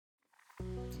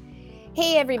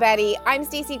Hey everybody, I'm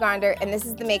Stacey Gonder and this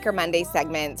is the Maker Monday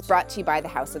segment brought to you by the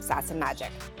House of Sass and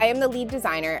Magic. I am the lead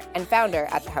designer and founder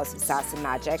at the House of Sass and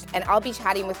Magic, and I'll be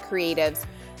chatting with creatives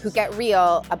who get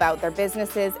real about their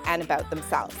businesses and about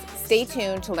themselves. Stay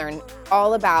tuned to learn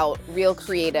all about real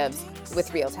creatives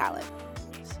with real talent.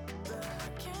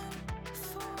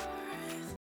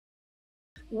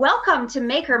 Welcome to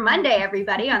Maker Monday,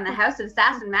 everybody, on the House of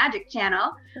Sass and Magic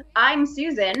channel. I'm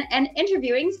Susan and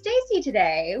interviewing Stacey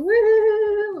today.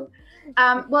 Woo!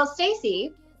 Well,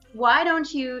 Stacey, why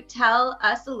don't you tell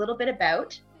us a little bit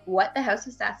about what the House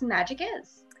of Sass and Magic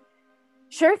is?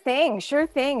 Sure thing.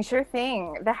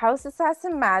 The House of Sass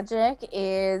and Magic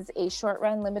is a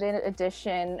short-run limited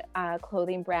edition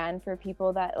clothing brand for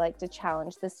people that like to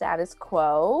challenge the status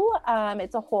quo.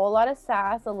 It's a whole lot of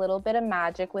sass, a little bit of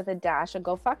magic with a dash of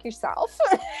go fuck yourself.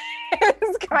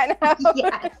 It's kind of how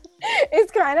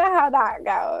that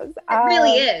goes. It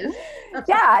really is.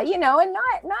 Yeah, and not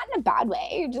in a bad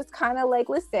way. You're just kind of like,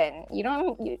 listen,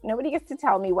 nobody gets to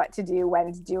tell me what to do,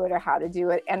 when to do it, or how to do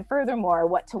it, and furthermore,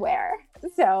 what to wear.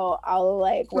 So I'll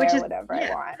wear whatever I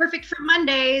want. Perfect for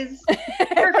Mondays.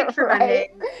 Perfect for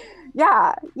Mondays.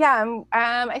 Yeah.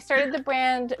 I started the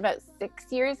brand about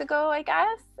 6 years ago, I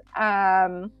guess.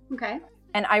 Okay.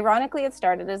 And ironically, it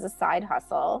started as a side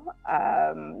hustle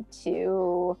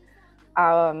to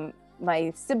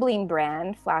my sibling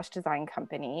brand, Flash Design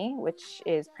Company, which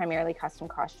is primarily custom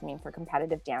costuming for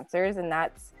competitive dancers, and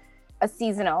that's a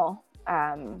seasonal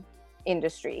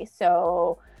industry.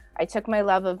 So I took my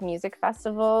love of music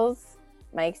festivals,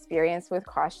 my experience with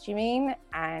costuming,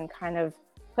 and kind of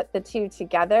put the two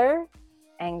together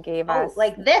and gave us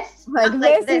like this. We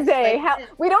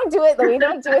don't do it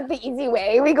the easy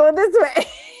way. We go this way.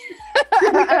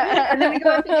 And then we go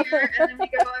up here, and then we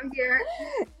go over here.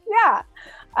 Yeah.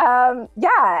 And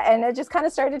it just kind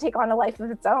of started to take on a life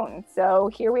of its own. So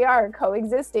here we are,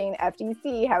 coexisting,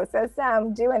 FDC, House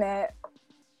SM, doing it.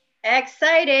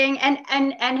 Exciting. And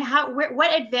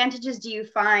what advantages do you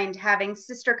find having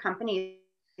sister companies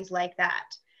like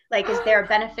that? Like, is there a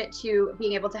benefit to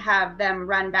being able to have them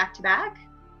run back to back?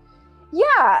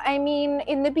 Yeah, I mean,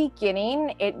 in the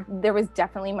beginning, there was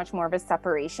definitely much more of a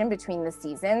separation between the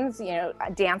seasons.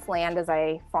 Dance Land, as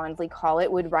I fondly call it,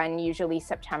 would run usually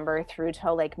September through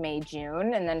till like May,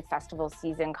 June, and then festival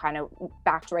season kind of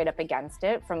backed right up against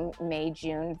it from May,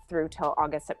 June through till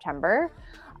August, September.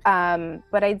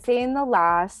 But I'd say in the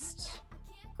last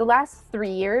 3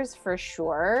 years, for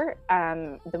sure,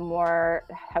 the more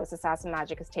House of Sass and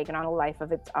Magic has taken on a life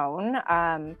of its own,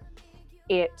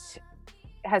 it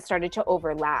has started to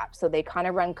overlap. So they kind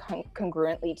of run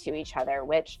congruently to each other,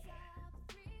 which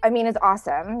I mean is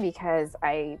awesome because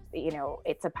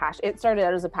it's a passion. It started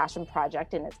out as a passion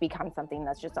project and it's become something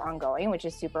that's just ongoing, which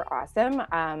is super awesome.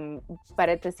 But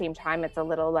at the same time, it's a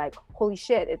little like, holy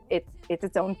shit, it's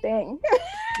its own thing.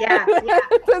 Yeah.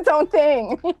 It's its own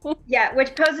thing. Yeah,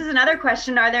 which poses another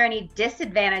question. Are there any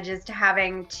disadvantages to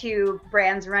having two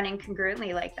brands running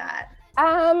congruently like that?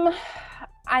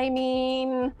 I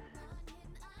mean,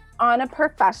 on a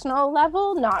professional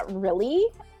level, not really.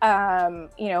 Our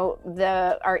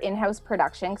in-house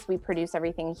production, because we produce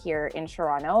everything here in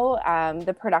Toronto,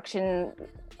 the production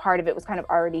part of it was kind of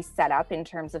already set up in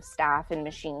terms of staff and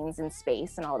machines and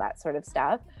space and all that sort of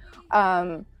stuff.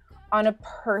 On a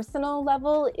personal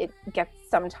level, it gets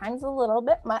sometimes a little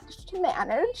bit much to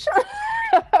manage.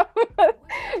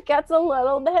 Gets a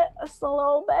little bit of a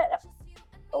lot.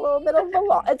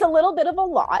 It's a little bit of a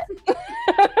lot.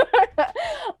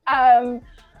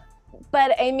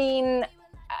 But I mean,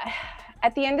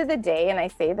 at the end of the day, and I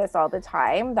say this all the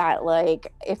time, that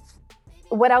like,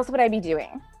 what else would I be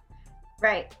doing?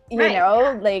 Right.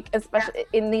 Like, especially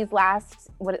in these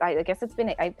last, I guess it's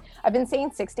been, I've been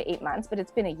saying 6 to 8 months, but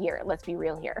it's been a year. Let's be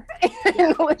real here.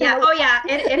 Yeah. Oh yeah.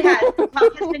 It has. The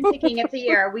clock has been ticking. It's a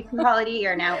year. We can call it a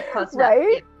year now. It's close enough.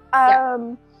 Right.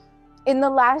 Yeah. In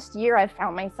the last year, I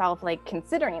found myself like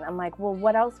considering, I'm like, well,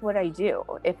 what else would I do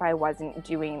if I wasn't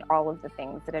doing all of the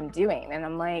things that I'm doing? And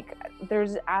I'm like,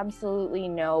 there's absolutely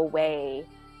no way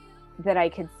that I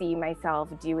could see myself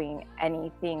doing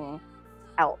anything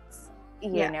else,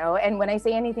 you know? And when I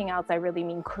say anything else, I really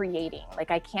mean creating.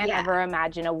 Like, I can't ever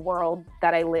imagine a world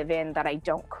that I live in that I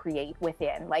don't create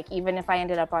within. Like, even if I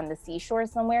ended up on the seashore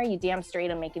somewhere, you damn straight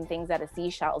I'm making things out of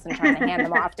seashells and trying to hand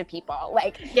them off to people.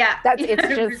 Like,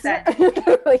 it's just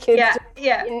like,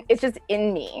 it's just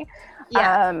in me.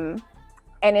 And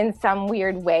in some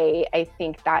weird way, I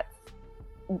think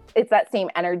it's that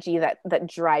same energy that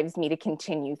drives me to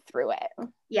continue through it.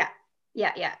 Yeah.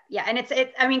 And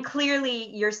I mean,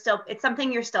 clearly it's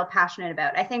something you're still passionate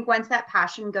about. I think once that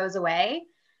passion goes away,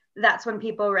 that's when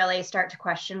people really start to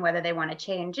question whether they want to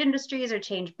change industries or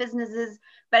change businesses.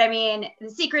 But I mean, the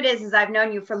secret is I've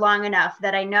known you for long enough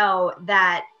that I know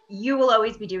that you will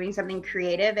always be doing something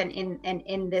creative and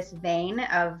in this vein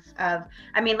of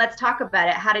I mean, let's talk about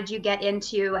it. How did you get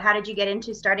into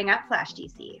starting up Flash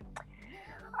DC?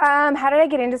 How did I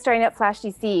get into starting up Flash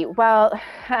DC? Well,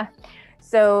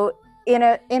 so in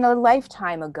a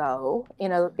lifetime ago,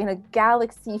 in a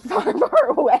galaxy far,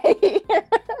 far away,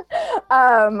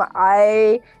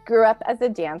 I grew up as a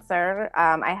dancer.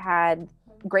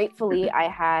 Gratefully, I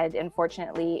had,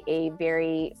 unfortunately, a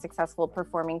very successful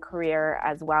performing career,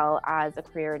 as well as a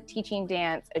career teaching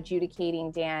dance,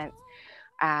 adjudicating dance,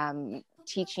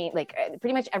 teaching, like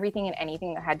pretty much everything and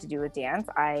anything that had to do with dance.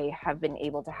 I have been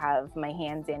able to have my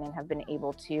hands in and have been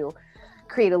able to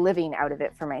create a living out of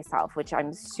it for myself, which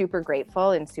I'm super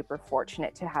grateful and super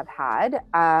fortunate to have had.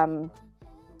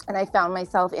 And I found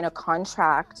myself in a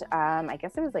contract, I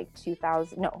guess it was like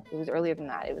 2000, no, it was earlier than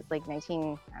that. It was like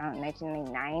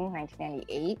 1999,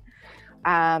 1998.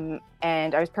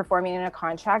 And I was performing in a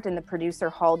contract, and the producer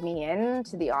hauled me in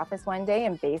to the office one day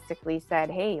and basically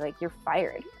said, "Hey, like, you're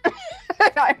fired."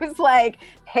 I was like,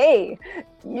 "Hey,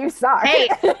 you suck." Hey,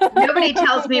 nobody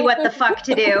tells me what the fuck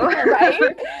to do.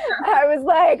 Right? I was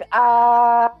like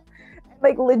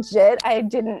legit, I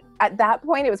didn't, at that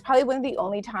point, it was probably one of the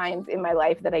only times in my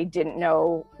life that I didn't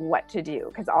know what to do,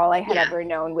 because all I had ever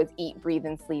known was eat, breathe,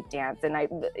 and sleep dance. And I'm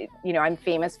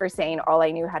famous for saying all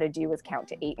I knew how to do was count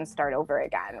to 8 and start over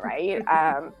again, right?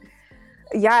 I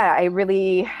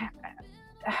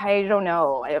don't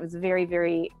know. It was a very,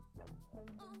 very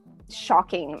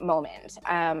shocking moment.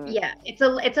 It's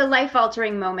a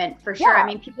life-altering moment for sure. I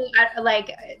mean, people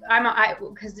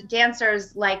because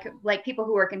dancers, like people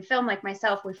who work in film like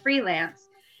myself, we freelance,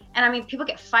 and I mean, people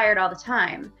get fired all the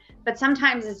time, but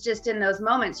sometimes it's just in those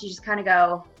moments you just kind of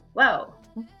go, whoa,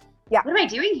 what am I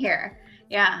doing here?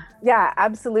 Yeah,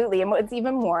 absolutely. And what's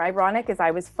even more ironic is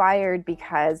I was fired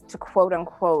because, to quote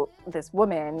unquote this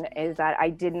woman, is that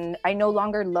I no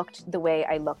longer looked the way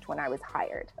I looked when I was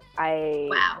hired.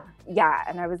 Wow. Yeah.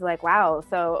 And I was like, wow.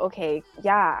 So, okay.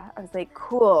 Yeah. I was like,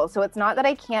 cool. So it's not that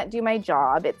I can't do my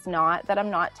job. It's not that I'm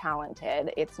not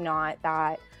talented. It's not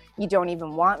that you don't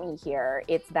even want me here.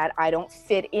 It's that I don't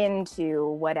fit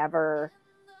into whatever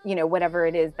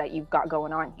it is that you've got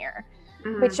going on here.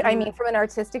 Mm-hmm. Which, I mean, from an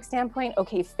artistic standpoint,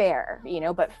 okay, fair,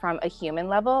 but from a human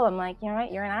level, I'm like, you know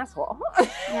what, you're an asshole.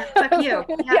 Yeah, fuck you.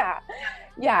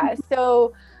 Yeah.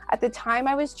 So at the time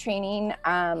I was training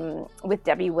with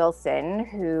Debbie Wilson,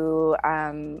 who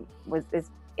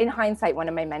is in hindsight one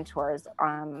of my mentors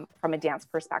from a dance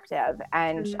perspective.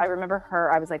 And I remember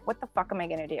her, I was like, what the fuck am I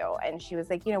going to do? And she was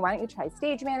like, why don't you try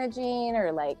stage managing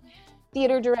or like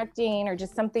theater directing or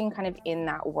just something kind of in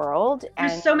that world.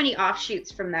 There's so many offshoots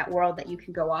from that world that you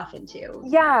can go off into.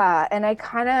 Yeah. And I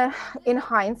kind of, in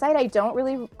hindsight, I don't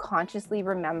really consciously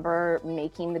remember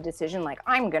making the decision, like,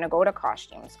 I'm going to go to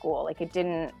costume school. Like it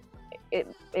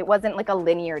wasn't like a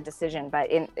linear decision,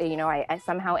 but I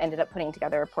somehow ended up putting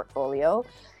together a portfolio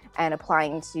and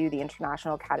applying to the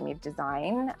International Academy of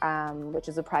Design, which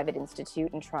is a private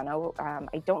institute in Toronto.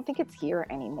 I don't think it's here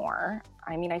anymore.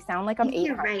 I mean, I sound like I'm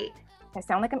 800. Right. I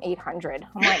sound like I'm 800.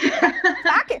 I'm like,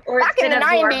 back in the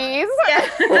 90s.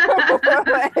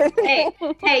 Yeah.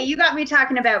 hey, you got me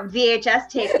talking about VHS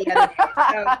tape the other day.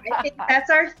 So I think that's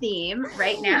our theme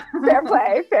right now. Fair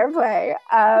play.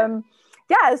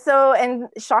 Yeah, so, and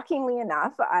shockingly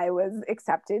enough, I was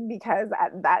accepted because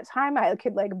at that time I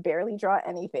could like barely draw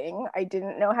anything. I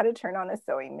didn't know how to turn on a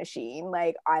sewing machine.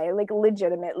 Like I like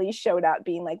legitimately showed up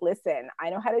being like, listen, I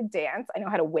know how to dance. I know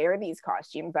how to wear these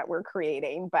costumes that we're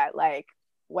creating, but like,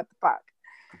 what the fuck?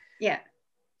 Yeah.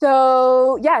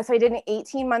 So I did an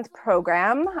 18-month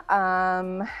program,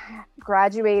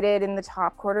 graduated in the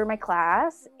top quarter of my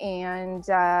class, and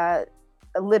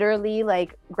literally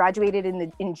like graduated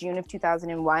in June of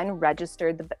 2001,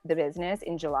 registered the business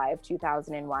in July of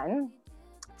 2001,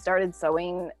 started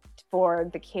sewing for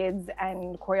the kids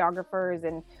and choreographers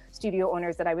and studio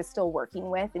owners that I was still working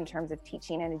with in terms of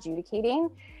teaching and adjudicating.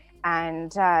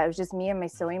 And it was just me and my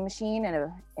sewing machine in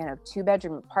a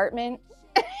 2-bedroom apartment.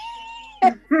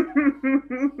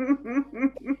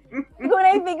 When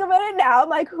I think about it now, I'm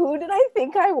like, who did I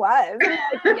think I was?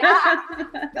 Like, yeah,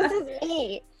 this is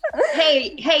me.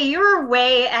 Hey, you were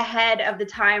way ahead of the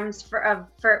times for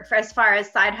as far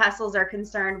as side hustles are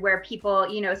concerned, where people,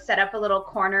 set up a little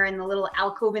corner in the little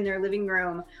alcove in their living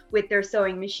room with their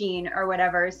sewing machine or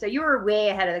whatever. So you were way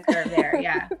ahead of the curve there.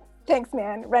 Yeah. Thanks,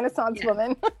 man. Renaissance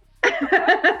woman.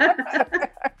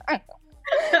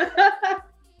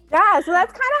 Yeah, so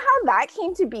that's kind of how that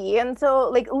came to be. And so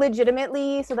like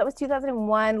legitimately, so that was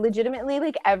 2001, legitimately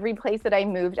like every place that I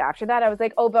moved after that, I was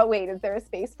like, oh, but wait, is there a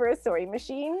space for a sewing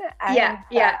machine? And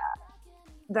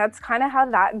that's kind of how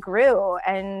that grew.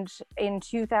 And in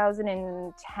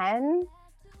 2010,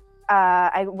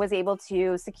 I was able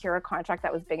to secure a contract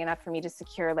that was big enough for me to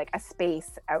secure like a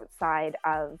space outside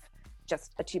of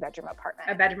just a 2-bedroom apartment.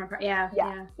 A bedroom apartment,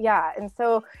 yeah. And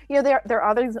so, you know, there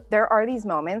are these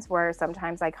moments where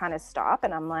sometimes I kind of stop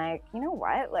and I'm like, you know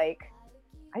what, like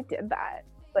I did that,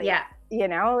 like, you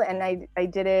know, and I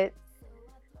did it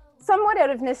somewhat out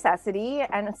of necessity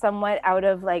and somewhat out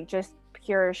of like just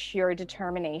pure sheer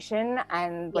determination.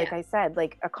 And like I said,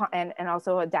 like and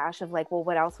also a dash of like, well,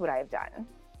 what else would I have done?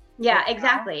 Yeah,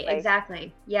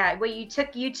 exactly. Yeah. Well, you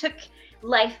took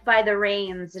life by the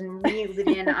reins and reeled it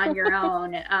in on your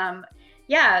own.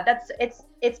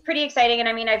 It's pretty exciting. And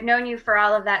I mean, I've known you for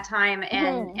all of that time,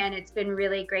 and it's been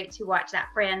really great to watch that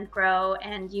brand grow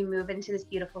and you move into this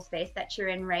beautiful space that you're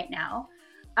in right now.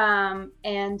 And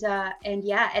then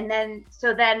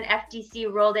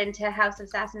FDC rolled into House of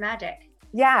Sass and Magic.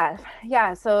 Yeah.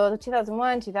 So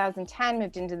 2001, 2010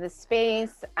 moved into this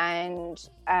space, and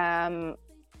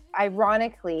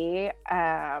ironically,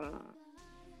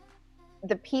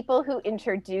 the people who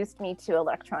introduced me to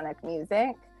electronic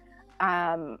music,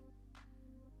 on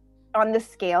the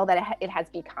scale that it has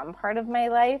become part of my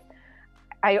life,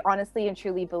 I honestly and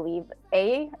truly believe,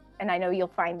 and I know you'll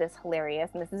find this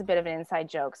hilarious, and this is a bit of an inside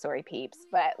joke, sorry peeps,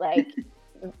 but like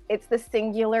it's the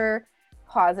singular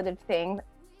positive thing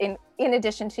in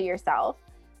addition to yourself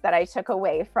that I took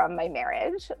away from my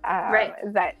marriage,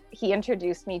 that he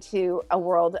introduced me to a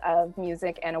world of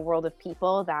music and a world of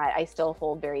people that I still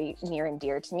hold very near and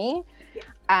dear to me.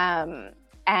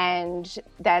 And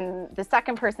then the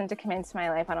second person to come into my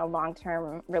life on a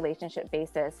long-term relationship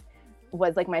basis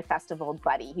was like my festival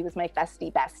buddy. He was my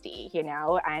festy bestie, you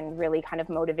know, and really kind of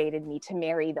motivated me to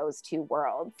marry those two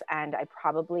worlds. And I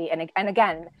probably, and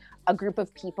again, a group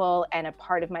of people and a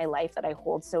part of my life that I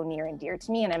hold so near and dear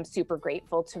to me. And I'm super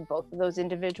grateful to both of those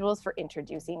individuals for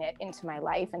introducing it into my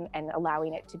life and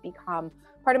allowing it to become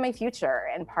part of my future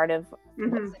and part of what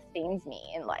sustains me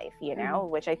in life, you know,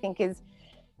 which I think is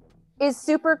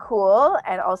super cool,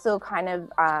 and also kind of,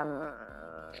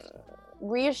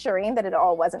 reassuring that it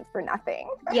all wasn't for nothing.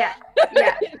 Yeah. You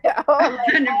know, like,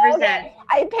 100%. Okay,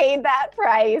 I paid that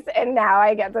price and now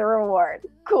I get the reward.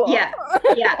 Cool. Yeah.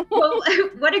 Well,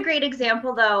 what a great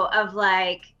example though of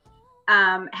like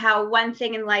how one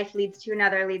thing in life leads to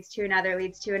another,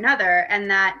 and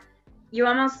that you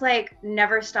almost like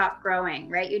never stop growing,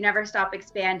 right? You never stop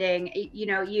expanding. You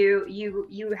know,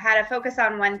 you had a focus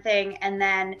on one thing, and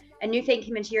then a new thing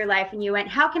came into your life and you went,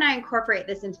 how can I incorporate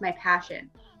this into my passion?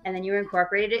 And then you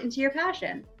incorporated it into your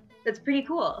passion. That's pretty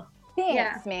cool.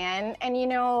 Thanks, man. And you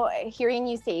know, hearing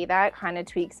you say that kind of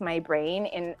tweaks my brain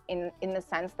in the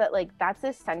sense that like that's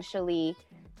essentially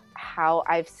how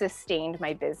I've sustained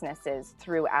my businesses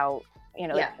throughout. You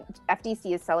know, like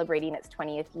FDC is celebrating its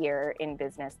 20th year in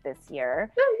business this year.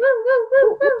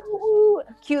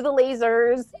 Cue the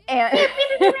lasers. And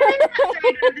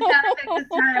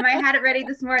I had it ready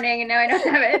this morning and now I don't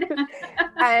have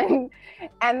it.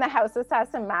 and the House of Sass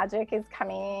and Magic is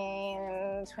coming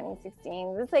in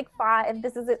 2016.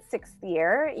 This is its 6th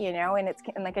year, you know, and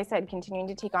like I said, continuing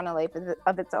to take on a life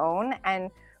of its own. And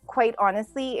quite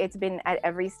honestly, it's been at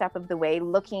every step of the way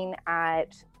looking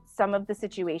at some of the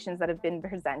situations that have been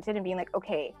presented and being like,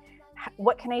 okay,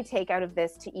 what can I take out of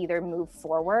this to either move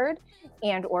forward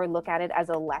and or look at it as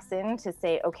a lesson to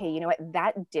say, okay, you know what,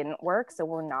 that didn't work, so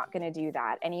we're not going to do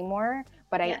that anymore.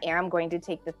 But I am going to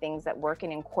take the things that work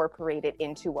and incorporate it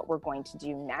into what we're going to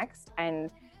do next,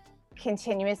 and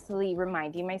continuously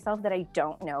reminding myself that I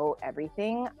don't know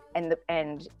everything, and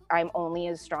I'm only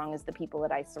as strong as the people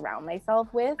that I surround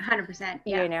myself with. 100%.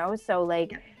 You know, so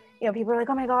like. You know, people are like,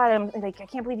 oh my God, I'm like, I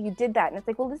can't believe you did that. And it's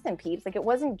like, well, listen, peeps, like it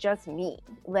wasn't just me.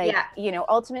 Like, you know,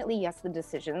 ultimately, yes,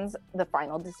 the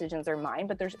final decisions are mine,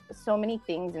 but there's so many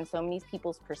things and so many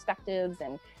people's perspectives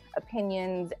and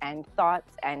opinions and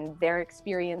thoughts and their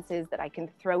experiences that I can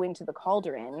throw into the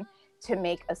cauldron to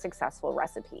make a successful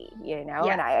recipe, you know?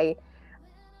 And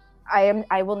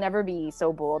I will never be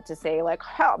so bold to say like,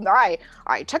 hell,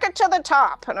 I took it to the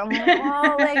top. And I'm like,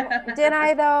 well, like, did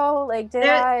I though? Like, did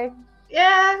I?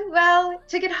 Yeah, well,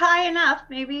 took it high enough,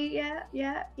 maybe.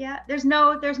 Yeah. There's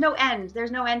no end.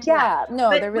 There's no end to that. Yeah,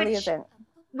 no, there really isn't.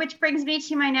 Which brings me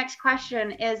to my next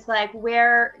question: is like,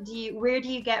 where do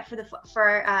you get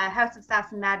for House of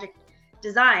Sass and Magic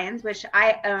designs, which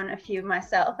I own a few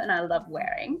myself and I love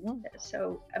wearing. They're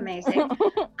so amazing.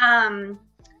 I'm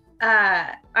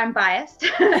biased.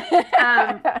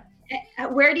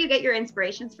 Where do you get your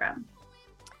inspirations from?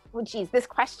 Well, geez, this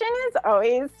question is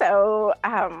always so,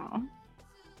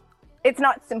 it's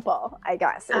not simple, I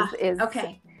guess.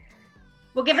 Okay.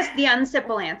 Well, give us the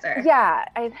unsimple answer. Yeah,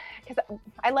 because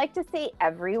I like to say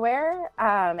everywhere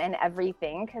and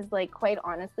everything, because like quite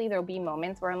honestly, there'll be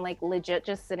moments where I'm like legit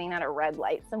just sitting at a red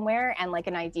light somewhere and like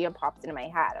an idea pops into my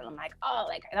head and I'm like, oh,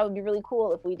 like that would be really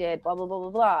cool if we did blah, blah, blah,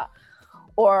 blah, blah.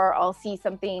 Or I'll see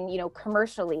something, you know,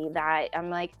 commercially that I'm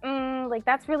like, like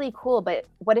that's really cool, but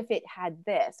what if it had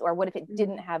this, or what if it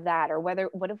didn't have that, or what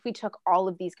if we took all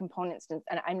of these components, and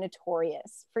I'm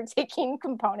notorious for taking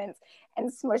components and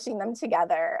smushing them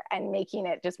together and making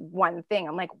it just one thing.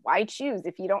 I'm like, why choose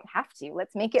if you don't have to?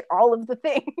 Let's make it all of the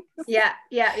things. Yeah.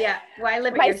 Why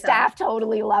limit My yourself? staff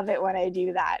totally love it when I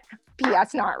do that.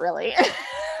 P.S. Not really.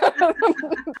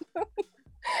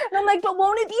 And I'm like, but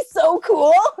won't it be so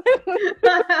cool?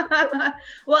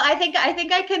 Well, I think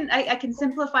I can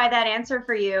simplify that answer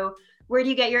for you. Where do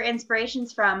you get your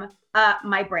inspirations from?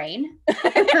 My brain.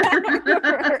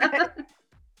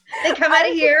 They come out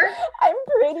of here. I'm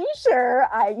pretty sure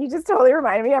you just totally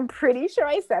reminded me. I'm pretty sure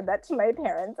I said that to my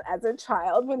parents as a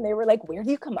child when they were like, where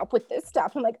do you come up with this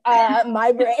stuff? I'm like,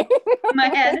 my brain. My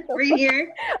head, right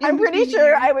here. I'm pretty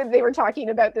sure they were talking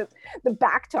about the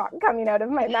back talk coming out of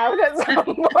my mouth at some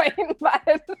point.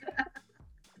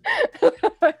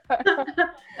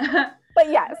 But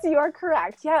yes, you are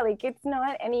correct. Yeah, like it's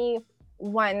not any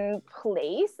one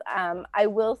place. I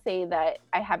will say that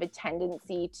I have a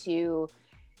tendency to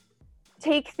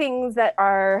take things that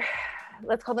are,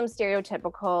 let's call them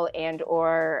stereotypical, and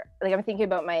or like I'm thinking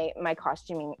about my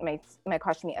costuming, my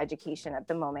costuming education at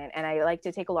the moment, and I like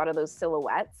to take a lot of those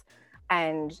silhouettes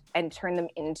and turn them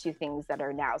into things that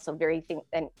are now. So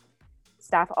and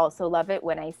staff also love it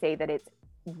when I say that it's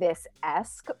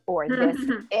this-esque or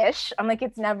this-ish. I'm like,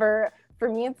 for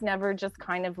me, it's never just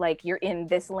kind of like you're in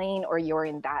this lane or you're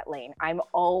in that lane. I'm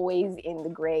always in the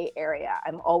gray area.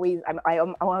 I'm always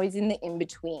in the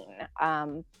in-between.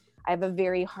 I have a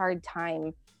very hard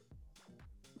time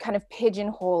kind of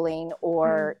pigeonholing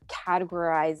or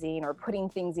categorizing or putting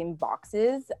things in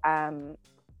boxes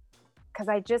because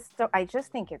I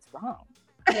just think it's wrong.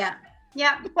 Yeah.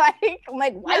 Yeah. I'm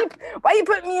like, why you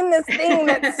put me in this thing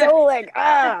that's so like,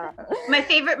 My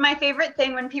favorite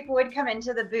thing when people would come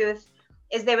into the booth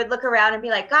is they would look around and be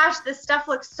like, gosh, this stuff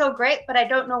looks so great, but I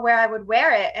don't know where I would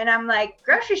wear it. And I'm like,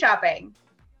 grocery shopping.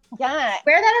 Yeah.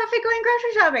 Wear that outfit going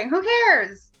grocery shopping. Who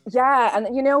cares? Yeah.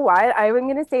 And you know what? I'm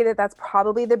going to say that that's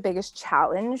probably the biggest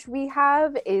challenge we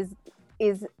have I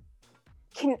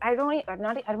don't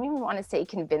even want to say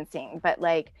convincing, but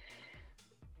like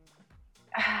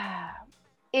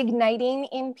igniting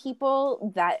in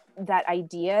people that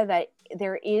idea that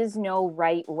there is no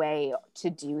right way to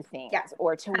do things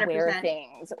or to 100%. wear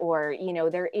things, or, you know,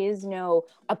 there is no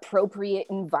appropriate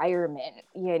environment,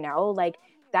 you know, like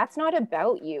that's not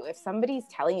about you. If somebody's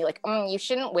telling you like, you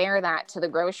shouldn't wear that to the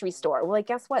grocery store, well, like,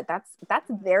 guess what? That's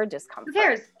their discomfort. Who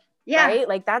cares? Yeah. Right?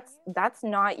 Like that's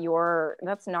not your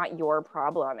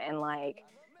problem. And like,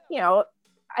 you know,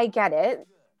 I get it.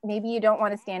 Maybe you don't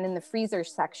want to stand in the freezer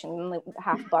section like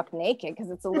half buck naked because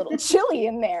it's a little chilly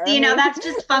in there. You know, that's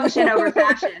just function over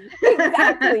fashion.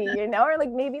 Exactly. You know, or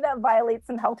like maybe that violates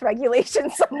some health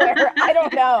regulations somewhere. I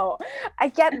don't know. I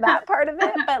get that part of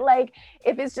it. But like,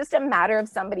 if it's just a matter of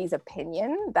somebody's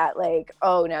opinion that like,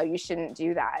 oh no, you shouldn't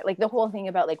do that. Like the whole thing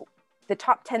about like the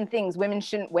top 10 things women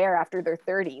shouldn't wear after they're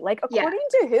 30. Like, according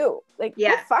to who? Like,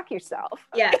 go fuck yourself.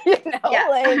 Yeah. You know,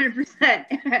 like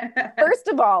 100%. First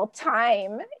of all,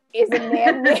 time is a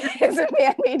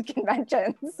man-made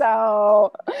convention.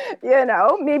 So, you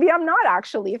know, maybe I'm not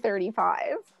actually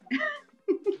 35.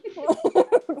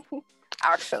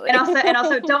 Actually. And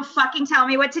also don't fucking tell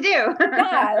me what to do.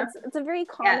 Yeah, it's a very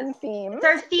common theme. It's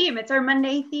our theme. It's our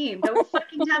Monday theme. Don't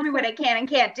fucking tell me what I can and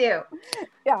can't do.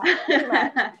 Yeah, pretty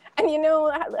much. And you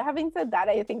know, having said that,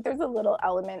 I think there's a little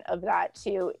element of that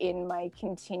too in my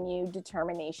continued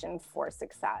determination for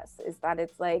success, is that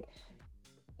it's like,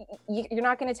 you're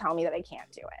not going to tell me that I can't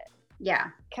do it. Yeah.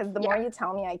 Because the more you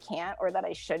tell me I can't or that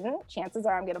I shouldn't, chances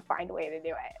are I'm going to find a way to do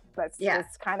it. That's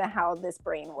just kind of how this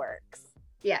brain works.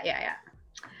 Yeah.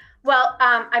 Well,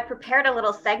 I prepared a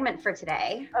little segment for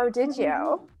today. Oh, did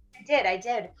you? I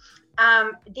did.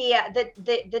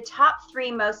 The top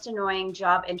 3 most annoying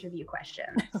job interview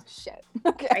questions. Oh shit.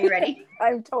 Okay. Are you ready?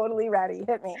 I'm totally ready.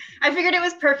 Hit me. I figured it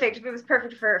was perfect. It was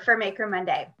perfect for Maker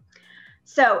Monday.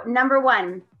 So, number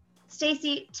 1,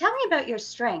 Stacey, tell me about your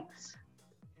strengths.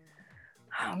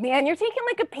 Oh man, you're taking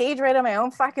like a page right out of my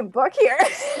own fucking book here.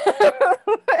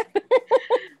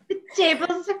 The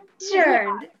tables have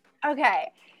turned.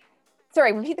 Okay.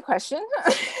 Sorry, repeat the question.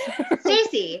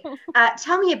 Stacy,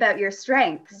 tell me about your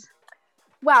strengths.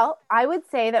 Well, I would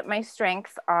say that my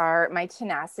strengths are my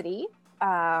tenacity.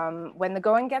 When the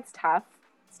going gets tough,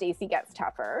 Stacy gets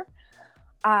tougher.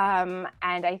 And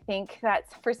I think that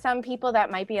for some people that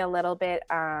might be a little bit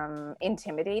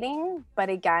intimidating. But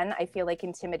again, I feel like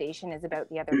intimidation is about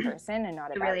the other person and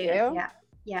not about you. Yeah.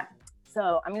 Yeah.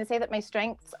 So I'm going to say that my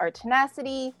strengths are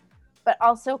tenacity, but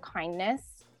also kindness.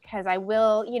 Because I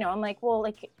will, I'm like, well,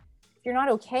 like, if you're not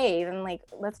okay, then like,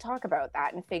 let's talk about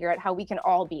that and figure out how we can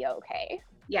all be okay.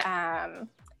 Yeah.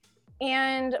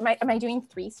 And am I doing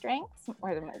 3 strengths,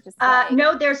 or am I just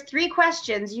no, there's 3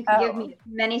 questions. You can give me as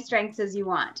many strengths as you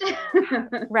want.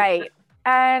 Right.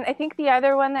 And I think the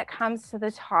other one that comes to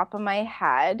the top of my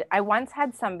head, I once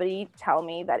had somebody tell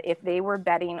me that if they were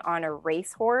betting on a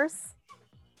racehorse,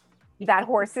 that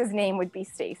horse's name would be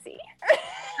Stacy.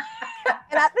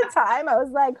 And at the time I was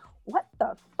like, what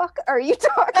the fuck are you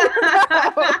talking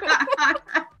about?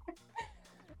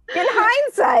 In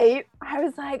hindsight, I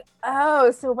was like,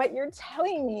 oh, so what you're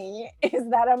telling me is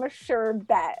that I'm a sure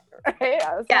bet, right?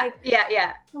 I was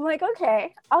I'm like,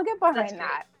 okay, I'll get behind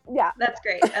that. Yeah. That's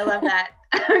great. I love that.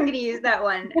 I'm going to use that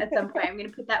one at some point. I'm going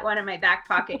to put that one in my back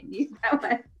pocket and use that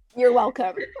one. You're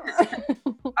welcome.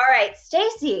 All right,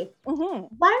 Stacy, why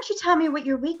don't you tell me what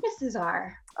your weaknesses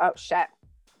are? Oh, shit.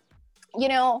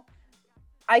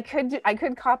 I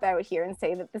could cop out here and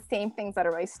say that the same things that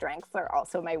are my strengths are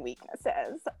also my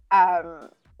weaknesses.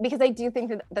 Because I do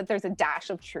think that there's a dash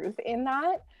of truth in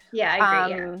that. Yeah, I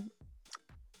agree. Yeah.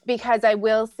 Because I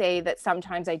will say that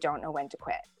sometimes I don't know when to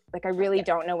quit. Like I really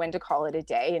don't know when to call it a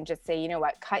day and just say, you know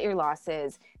what, cut your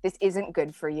losses. This isn't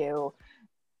good for you.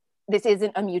 This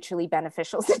isn't a mutually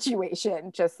beneficial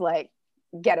situation. Just like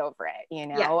get over it.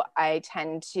 Yeah. I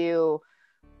tend to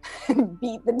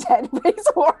beat the dead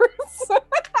racehorse.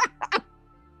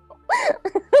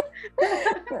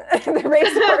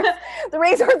 The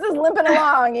racehorse is limping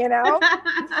along,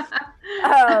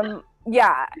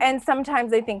 yeah. And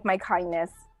sometimes I think my kindness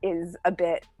is a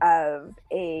bit of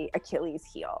a Achilles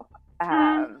heel.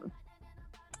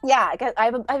 Yeah, because I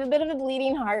have a bit of a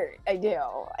bleeding heart. I do.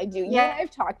 Yeah,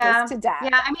 I've talked this to death.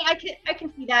 Yeah, I mean, I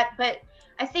can see that, but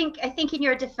I think in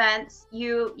your defense,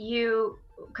 you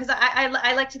because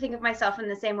I like to think of myself in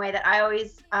the same way that I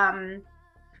always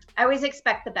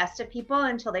expect the best of people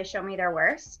until they show me their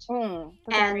worst. And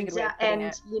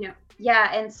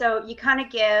so you kind of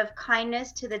give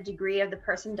kindness to the degree of the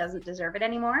person doesn't deserve it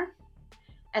anymore.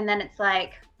 And then it's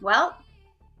like, well,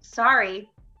 sorry,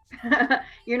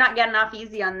 you're not getting off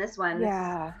easy on this one.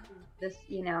 Yeah.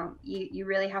 You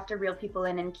really have to reel people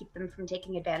in and keep them from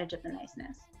taking advantage of the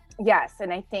niceness. Yes.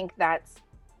 And I think that's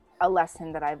a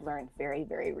lesson that I've learned very,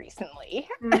 very recently.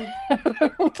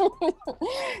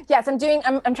 Yes, I'm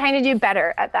trying to do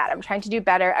better at that. I'm trying to do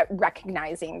better at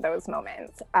recognizing those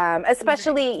moments,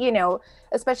 especially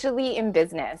in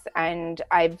business. And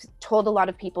I've told a lot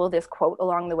of people this quote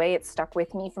along the way. It stuck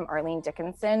with me from Arlene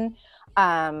Dickinson,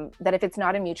 that if it's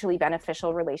not a mutually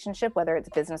beneficial relationship, whether it's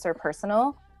business or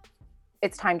personal,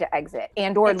 it's time to exit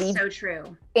or leave. So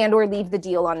true. Or leave the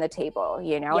deal on the table,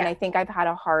 And I think I've had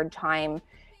a hard time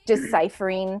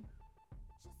deciphering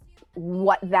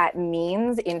what that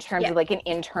means in terms of like an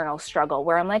internal struggle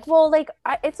where I'm like, well, like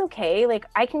it's okay, like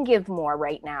I can give more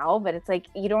right now, but it's like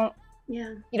you don't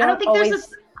I don't think there's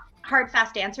a hard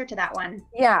fast answer to that one.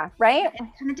 Yeah, right. It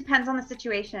kind of depends on the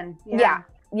situation.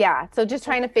 Yeah. So just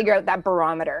trying to figure out that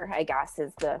barometer, I guess,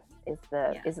 is a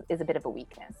bit of a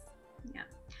weakness. Yeah.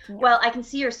 Well, I can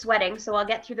see you're sweating, so I'll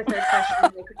get through the third question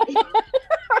really quickly.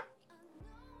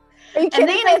 Are you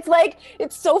kidding? It's like,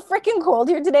 it's so freaking cold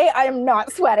here today. I am not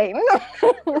sweating.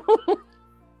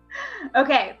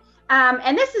 Okay.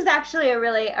 And this is actually a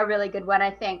really good one, I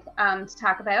think, to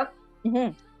talk about.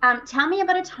 Tell me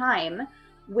about a time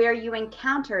where you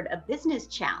encountered a business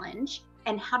challenge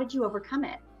and how did you overcome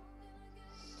it?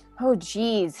 Oh,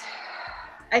 geez.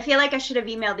 I feel like I should have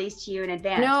emailed these to you in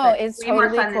advance. No, it's way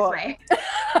totally more fun cool.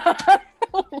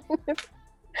 This way.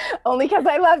 Only because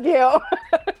I love you.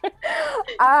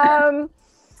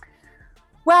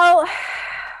 Well,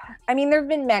 I mean, there have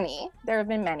been many.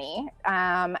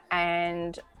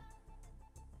 And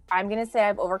I'm going to say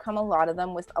I've overcome a lot of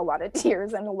them with a lot of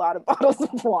tears and a lot of bottles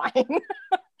of wine.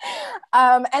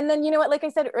 And then, you know what, like I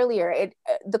said earlier,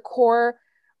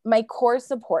 my core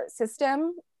support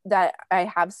system that I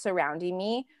have surrounding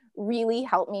me really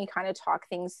helped me kind of talk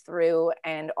things through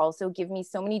and also give me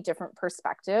so many different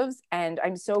perspectives. And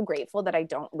I'm so grateful that I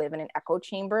don't live in an echo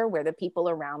chamber where the people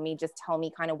around me just tell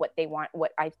me kind of what they want,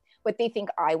 what they think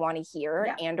I want to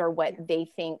hear, and or what they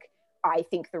think I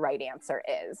think the right answer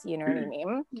is. You know what I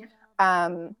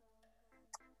mean?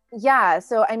 Yeah.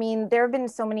 So, I mean, there have been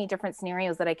so many different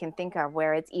scenarios that I can think of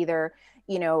where it's either,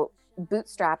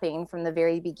 bootstrapping from the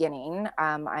very beginning.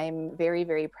 I'm very,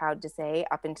 very proud to say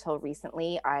up until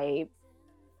recently, I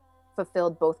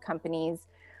fulfilled both companies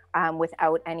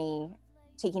without any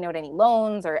taking out any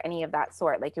loans or any of that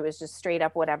sort. Like it was just straight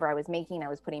up whatever I was making, I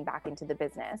was putting back into the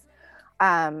business.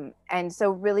 And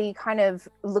so really kind of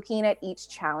looking at each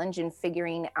challenge and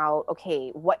figuring out,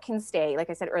 okay, what can stay? Like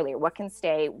I said earlier, what can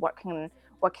stay? What can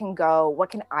go? What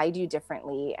can I do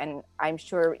differently? And I'm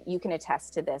sure you can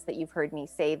attest to this, that you've heard me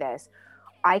say this.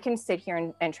 I can sit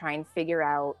here and try and figure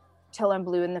out till I'm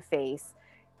blue in the face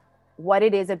what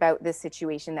it is about this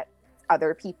situation that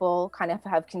other people kind of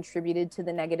have contributed to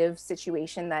the negative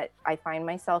situation that I find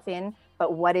myself in,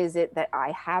 but what is it that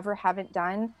I have or haven't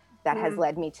done that has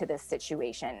led me to this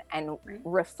situation, and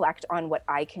reflect on what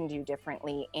I can do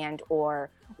differently and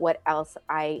or what else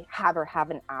I have or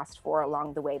haven't asked for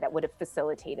along the way that would have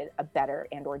facilitated a better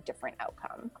and or different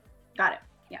outcome. Got it.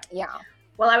 Yeah. Yeah.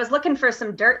 Well, I was looking for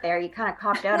some dirt there. You kind of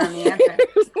copped out on the answer.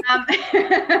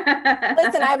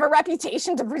 Listen, I have a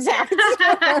reputation to protect.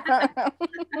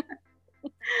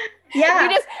 Yeah.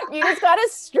 You just got a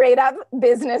straight up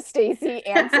business Stacey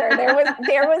answer. There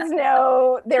was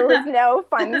no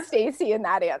fun Stacey in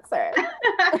that answer.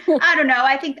 I don't know.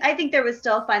 I think there was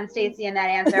still fun Stacey in that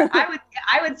answer.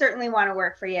 I would certainly want to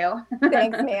work for you.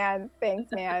 Thanks, man.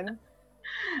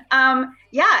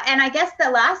 Yeah, and I guess the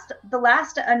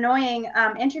last annoying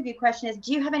interview question is,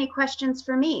 do you have any questions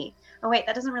for me? Oh wait,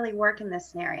 that doesn't really work in this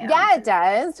scenario. Yeah, it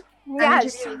does. I'm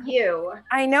interviewing you.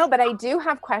 I know, but I do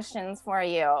have questions for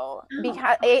you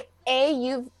because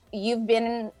you've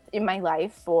been in my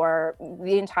life for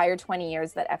the entire 20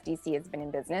 years that FDC has been in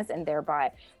business, and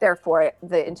therefore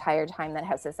the entire time that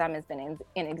House SM has been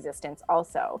in existence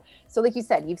also. So like you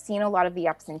said, you've seen a lot of the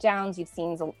ups and downs, you've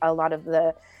seen a lot of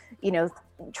the,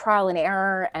 trial and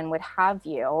error and what have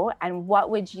you. And what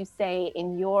would you say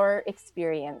in your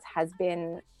experience has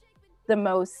been the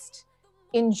most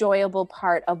enjoyable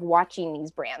part of watching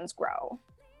these brands grow?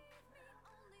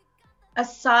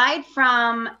 Aside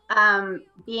from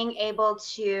being able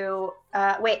to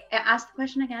wait, ask the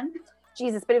question again.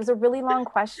 Jesus, but it was a really long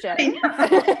question.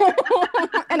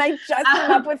 And I just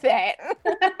came up with it.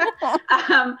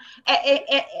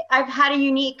 I've had a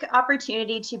unique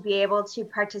opportunity to be able to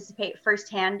participate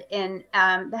firsthand in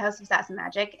the House of Sass and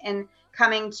Magic, and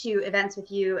coming to events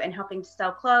with you and helping to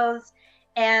sell clothes.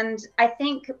 And I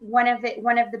think one of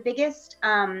the biggest,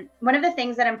 one of the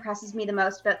things that impresses me the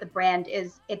most about the brand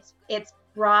is its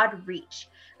broad reach.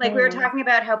 Like we were talking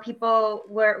about how people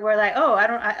were like, oh,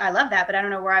 I love that, but I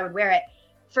don't know where I would wear it.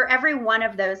 For every one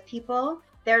of those people,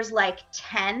 there's like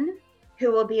 10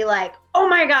 who will be like, oh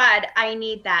my God, I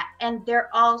need that. And they're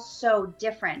all so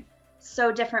different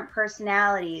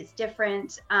personalities,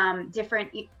 different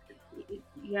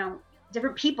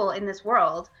people in this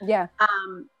world. Yeah.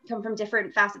 Come from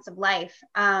different facets of life.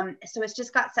 So it's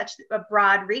just got such a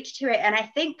broad reach to it. And I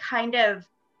think kind of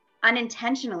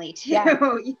unintentionally too,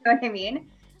 you know what I mean?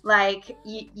 Like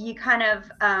you kind of,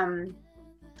 and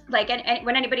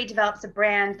when anybody develops a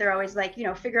brand, they're always like,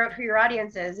 figure out who your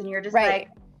audience is. And you're just like,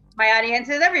 my audience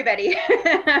is everybody.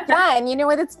 Yeah. And you know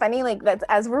what? It's funny, like that's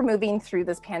as we're moving through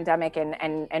this pandemic and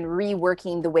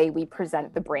reworking the way we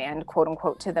present the brand, quote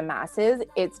unquote, to the masses,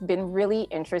 it's been really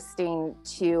interesting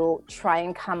to try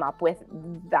and come up with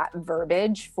that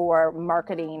verbiage for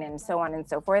marketing and so on and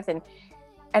so forth. And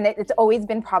it's always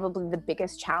been probably the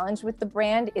biggest challenge with the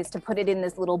brand is to put it in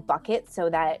this little bucket so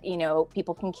that,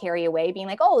 people can carry away being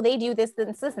like, oh, they do this.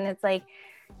 And it's like,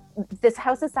 this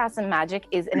House of Sass and Magic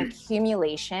is an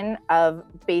accumulation of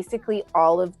basically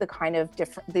all of the kind of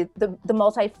different, the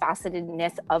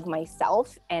multifacetedness of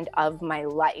myself and of my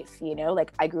life,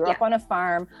 like I grew up on a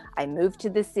farm, I moved to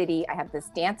the city, I have this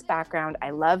dance background,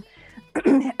 I love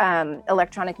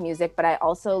electronic music, but I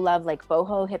also love like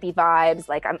boho hippie vibes,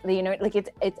 like I'm, like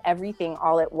it's everything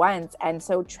all at once. And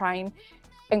so trying,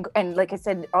 and like I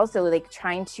said, also like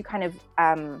trying to kind of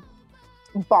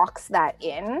box that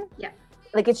in. Yeah.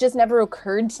 Like it's just never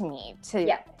occurred to me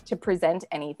to present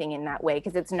anything in that way,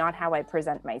 because it's not how I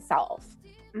present myself.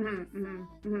 So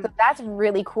that's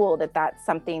really cool that that's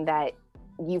something that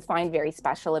you find very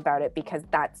special about it, because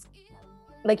that's,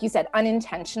 like you said,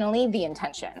 unintentionally the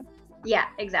intention. Yeah,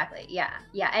 exactly. Yeah.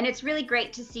 And it's really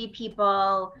great to see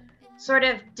people sort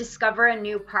of discover a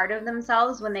new part of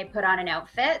themselves when they put on an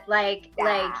outfit.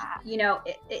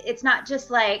 It's not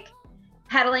just like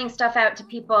peddling stuff out to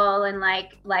people and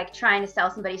like trying to sell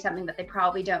somebody something that they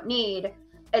probably don't need.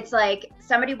 It's like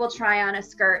somebody will try on a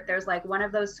skirt, there's like one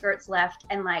of those skirts left,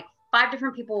 and like 5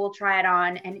 different people will try it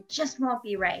on and it just won't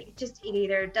be right. It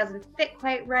either doesn't fit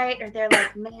quite right, or they're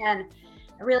like, man,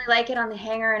 I really like it on the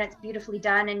hanger and it's beautifully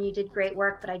done and you did great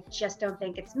work, but I just don't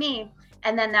think it's me.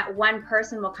 And then that one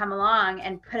person will come along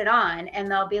and put it on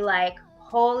and they'll be like,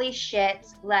 holy shit,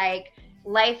 like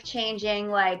life-changing,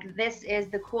 like this is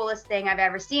the coolest thing I've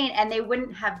ever seen. And they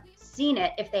wouldn't have seen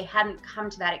it if they hadn't come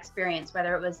to that experience,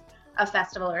 whether it was a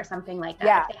festival or something like that.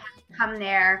 Yeah. If they hadn't come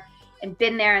there and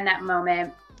been there in that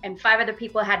moment and 5 other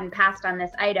people hadn't passed on this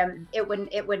item, it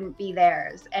wouldn't be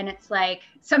theirs. And it's like,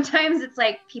 sometimes it's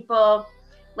like people,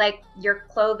 like your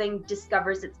clothing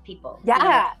discovers its people.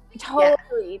 Yeah,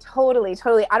 totally.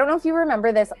 I don't know if you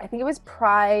remember this. I think it was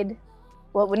Pride.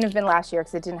 Well, it wouldn't have been last year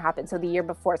because it didn't happen. So the year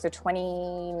before, so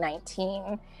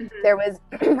 2019, there was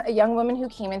a young woman who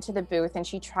came into the booth and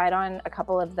she tried on a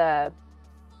couple of the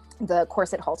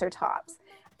corset halter tops.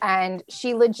 And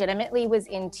she legitimately was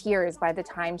in tears by the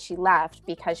time she left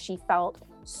because she felt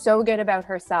so good about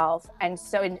herself. And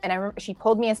I remember she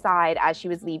pulled me aside as she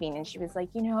was leaving and she was like,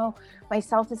 you know, my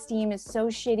self-esteem is so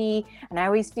shitty and I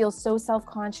always feel so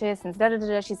self-conscious and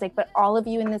She's like, but all of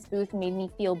you in this booth made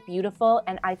me feel beautiful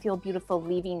and I feel beautiful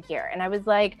leaving here. And I was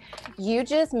like, you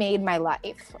just made my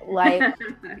life. Like,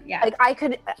 yeah. Like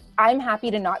I'm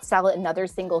happy to not sell another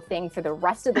single thing for the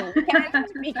rest of the weekend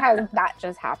because that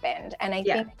just happened. And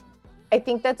I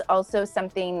think that's also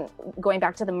something, going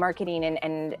back to the marketing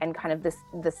and kind of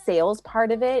the sales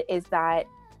part of it, is that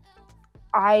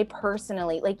I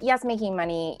personally, like, yes, making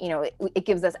money, you know, it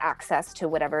gives us access to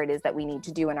whatever it is that we need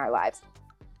to do in our lives.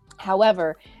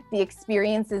 However, the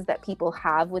experiences that people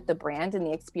have with the brand and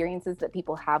the experiences that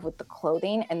people have with the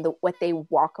clothing and what they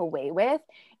walk away with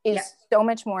is so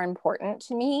much more important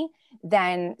to me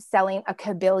than selling a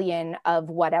kabillion of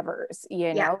whatevers,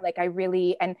 you know, like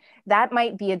and that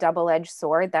might be a double-edged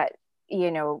sword that, you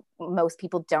know, most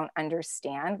people don't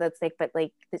understand. That's like, but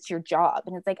like, it's your job.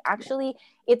 And it's like, actually,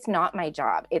 it's not my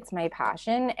job. It's my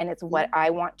passion. And it's what I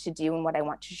want to do and what I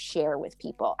want to share with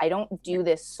people. I don't do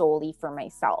this solely for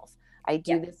myself. I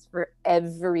do this for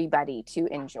everybody to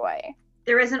enjoy.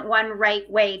 There isn't one right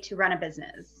way to run a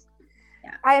business.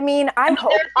 Yeah. I mean, I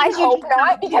hope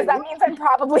not, because that means I'm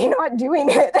probably not doing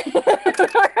it.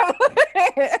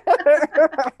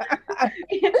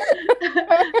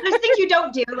 There's things you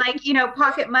don't do, like, you know,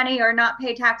 pocket money or not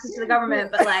pay taxes to the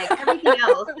government, but like everything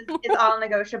else is all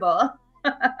negotiable.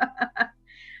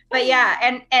 But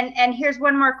yeah, and here's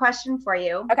one more question for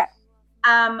you. Okay.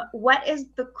 What is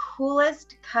the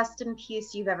coolest custom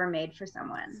piece you've ever made for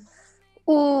someone?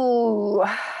 Ooh.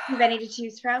 You have any to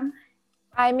choose from?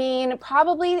 I mean,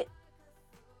 probably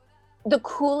the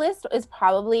coolest is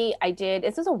probably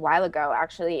this was a while ago,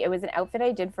 actually. It was an outfit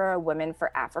I did for a Women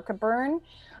for Africa burn,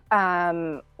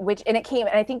 and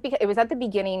I think because it was at the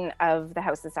beginning of the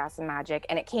House of Sass and Magic,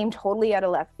 and it came totally out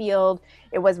of left field.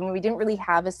 It was when we didn't really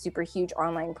have a super huge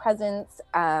online presence.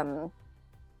 And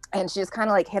she just kind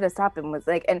of like hit us up and was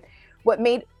like, and what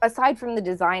made, aside from the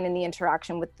design and the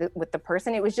interaction with the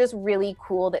person, it was just really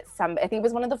cool that I think it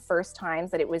was one of the first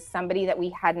times that it was somebody that we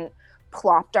hadn't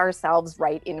plopped ourselves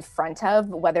right in front of,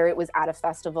 whether it was at a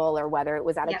festival or whether it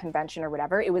was at a convention or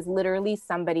whatever. It was literally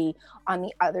somebody on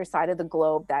the other side of the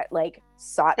globe that like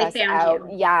sought us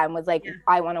out. You. Yeah. And was like,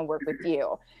 I want to work with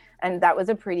you. And that was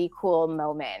a pretty cool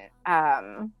moment.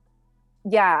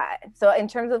 Yeah. So in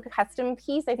terms of custom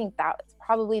piece, I think that was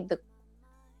probably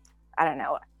I don't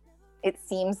know. It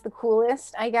seems the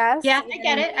coolest, I guess. Yeah, I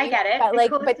get it. But like,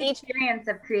 but each experience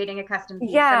of creating a custom piece.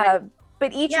 Yeah,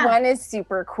 but each one is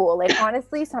super cool. Like,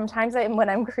 honestly, sometimes when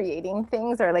I'm creating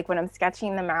things or like when I'm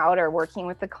sketching them out or working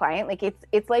with the client, like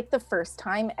it's like the first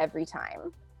time every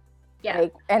time. Yeah.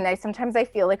 Like, and sometimes I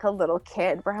feel like a little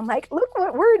kid where I'm like, look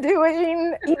what we're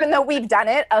doing, even though we've done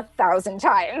it 1,000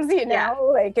 times, you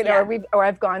know, like, you know, or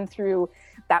I've gone through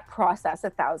that process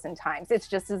 1,000 times. It's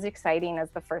just as exciting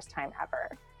as the first time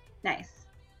ever. Nice.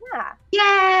 Yeah.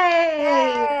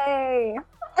 Yay!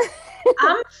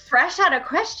 I'm fresh out of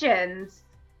questions.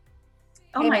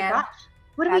 Oh my gosh.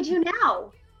 What do we do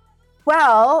now?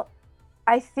 Well,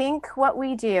 I think what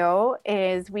we do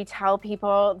is we tell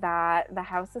people that the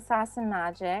House of Sass and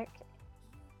Magic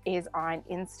is on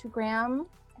Instagram.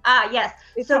 Yes.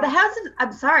 So the House of,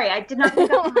 I'm sorry, I did not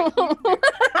pick up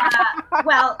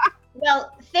my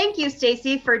well, thank you,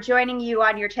 Stacey, for joining you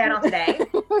on your channel today.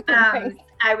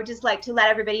 I would just like to let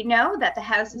everybody know that the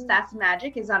House of Sass and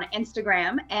Magic is on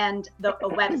Instagram and a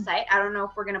website. I don't know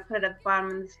if we're going to put it at the bottom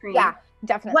of the screen. Yeah,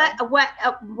 definitely. What,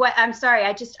 I'm sorry.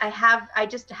 I just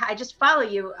follow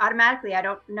you automatically. I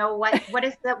don't know what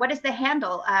is the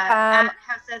handle, at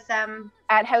House SM.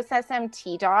 At House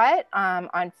SMT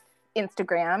on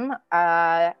Instagram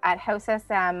at House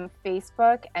SM,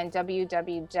 Facebook, and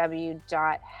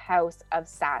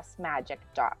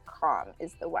www.houseofsassmagic.com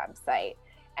is the website.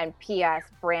 And P.S.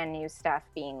 brand new stuff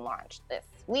being launched this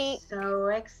week. So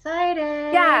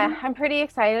excited. Yeah, I'm pretty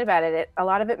excited about it. A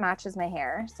lot of it matches my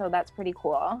hair, so that's pretty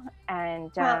cool. And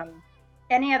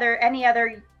any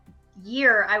other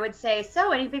year, I would say.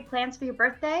 So, any big plans for your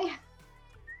birthday?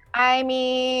 I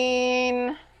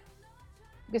mean,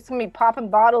 just gonna be popping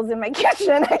bottles in my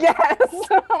kitchen, I guess.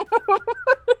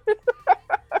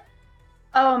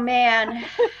 Oh man,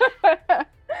 I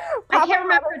can't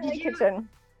remember.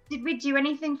 Did we do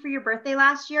anything for your birthday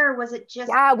last year, or was it just?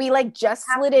 Yeah, we just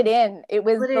slid it in. It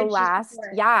was the last.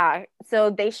 Yeah, so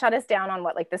they shut us down on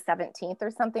the 17th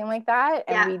or something like that,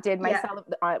 and we did my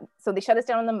so they shut us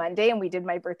down on the Monday, and we did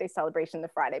my birthday celebration the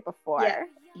Friday before.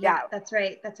 Yeah, that's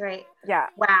right. Yeah.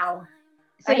 Wow.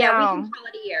 So we can call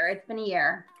it a year. It's been a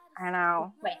year. I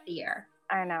know. Quite the year.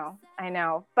 I know.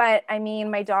 But I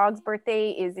mean, my dog's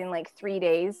birthday is in 3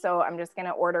 days. So I'm just going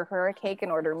to order her a cake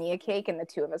and order me a cake. And the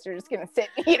two of us are just going to sit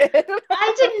and eat it.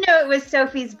 I didn't know it was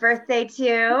Sophie's birthday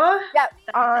too. Yep.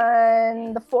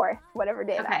 On the 4th, whatever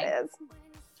day that is.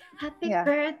 Happy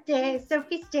birthday,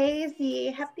 Sophie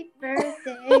Stacy. Happy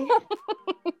birthday.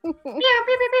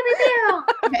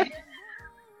 Okay.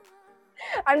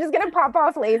 I'm just going to pop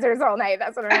off lasers all night.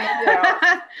 That's what I'm going to do.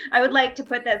 I would like to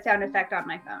put that sound effect on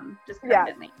my phone. Just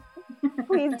permanently. Yeah.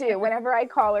 Please do. Whenever I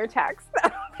call or text,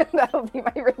 that'll be my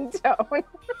ringtone.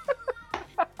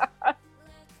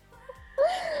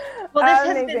 Well, this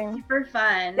has been super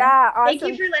fun. Yeah, awesome.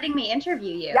 Thank you for letting me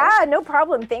interview you. Yeah, no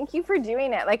problem. Thank you for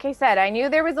doing it. Like I said, I knew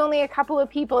there was only a couple of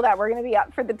people that were going to be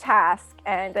up for the task,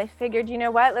 and I figured, you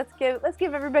know what? Let's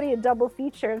give everybody a double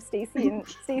feature of Stacy and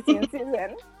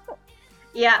Susan.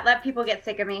 Yeah, let people get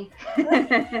sick of me.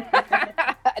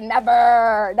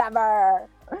 Never.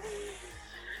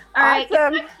 All right, get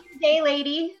back to your day,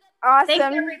 lady.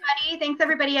 Awesome. Thanks,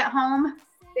 everybody at home.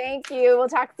 Thank you. We'll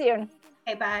talk soon.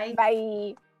 Okay, bye.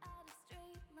 Bye.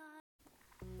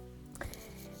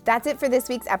 That's it for this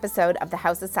week's episode of the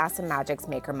House of Sass and Magic's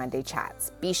Maker Monday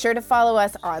Chats. Be sure to follow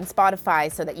us on Spotify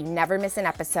so that you never miss an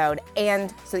episode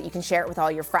and so that you can share it with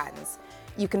all your friends.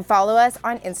 You can follow us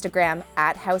on Instagram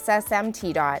at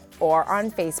HouseSMT or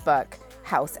on Facebook,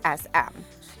 HouseSM.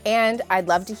 And I'd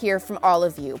love to hear from all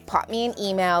of you. Pop me an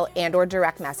email and or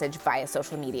direct message via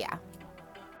social media.